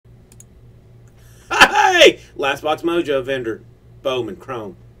Last Box Mojo Vendor. Bowman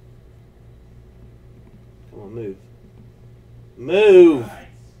Chrome. Come on, move. Move! Alright,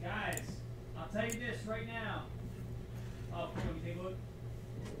 guys, I'll tell you this right now. Oh, come on, you take a look.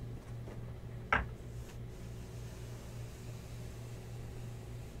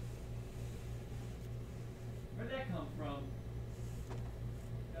 Where'd that come from?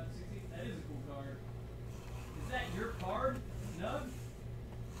 That is a cool card. Is that your card, Nug?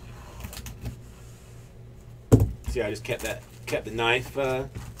 See, I just kept the knife Is that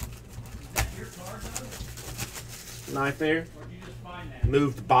your card, Nug? knife there. Or did you just find that?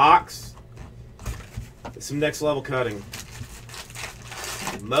 Moved the box. It's some next level cutting.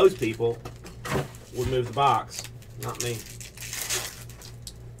 Most people would move the box. Not me.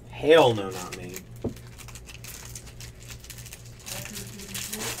 Hell no, not me.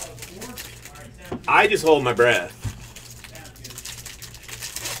 I just hold my breath. Sounds good.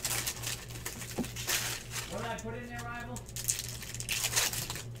 What did I put in there, Rival?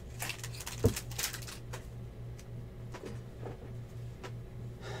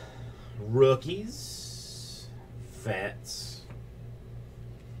 Rookies. Vets.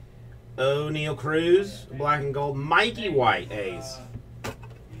 O'Neal Cruz. Black and gold. Mikey White A's.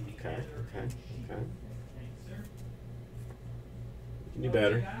 Okay. We can do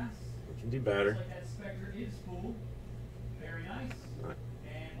better. We can do better. That specter is full. Very nice. Right.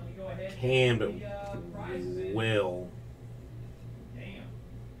 And let me go ahead. Can, but prizes in. will. Damn.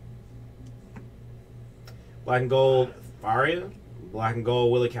 Black and gold Faria. Black and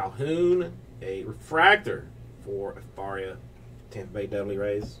gold Willie Calhoun. A refractor for Faria. Tampa Bay Dudley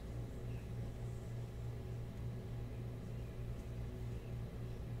Rays.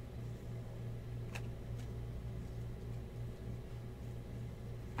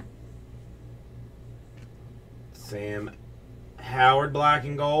 Sam Howard, black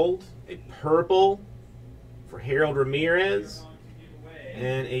and gold. A purple for Harold Ramirez.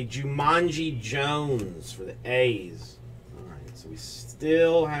 And a Jumanji Jones for the A's. Alright, so we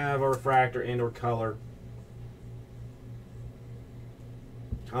still have our refractor and or color.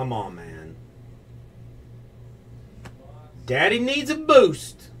 Come on, man. Daddy needs a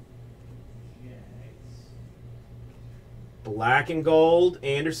boost. Black and gold,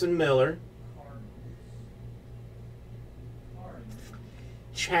 Anderson Miller.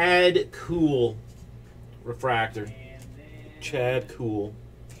 Chad Cool refractor. Chad Cool.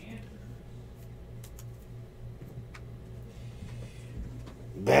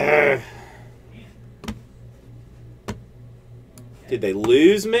 Bah. Did they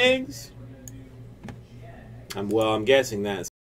lose Miggs? Well, I'm guessing that's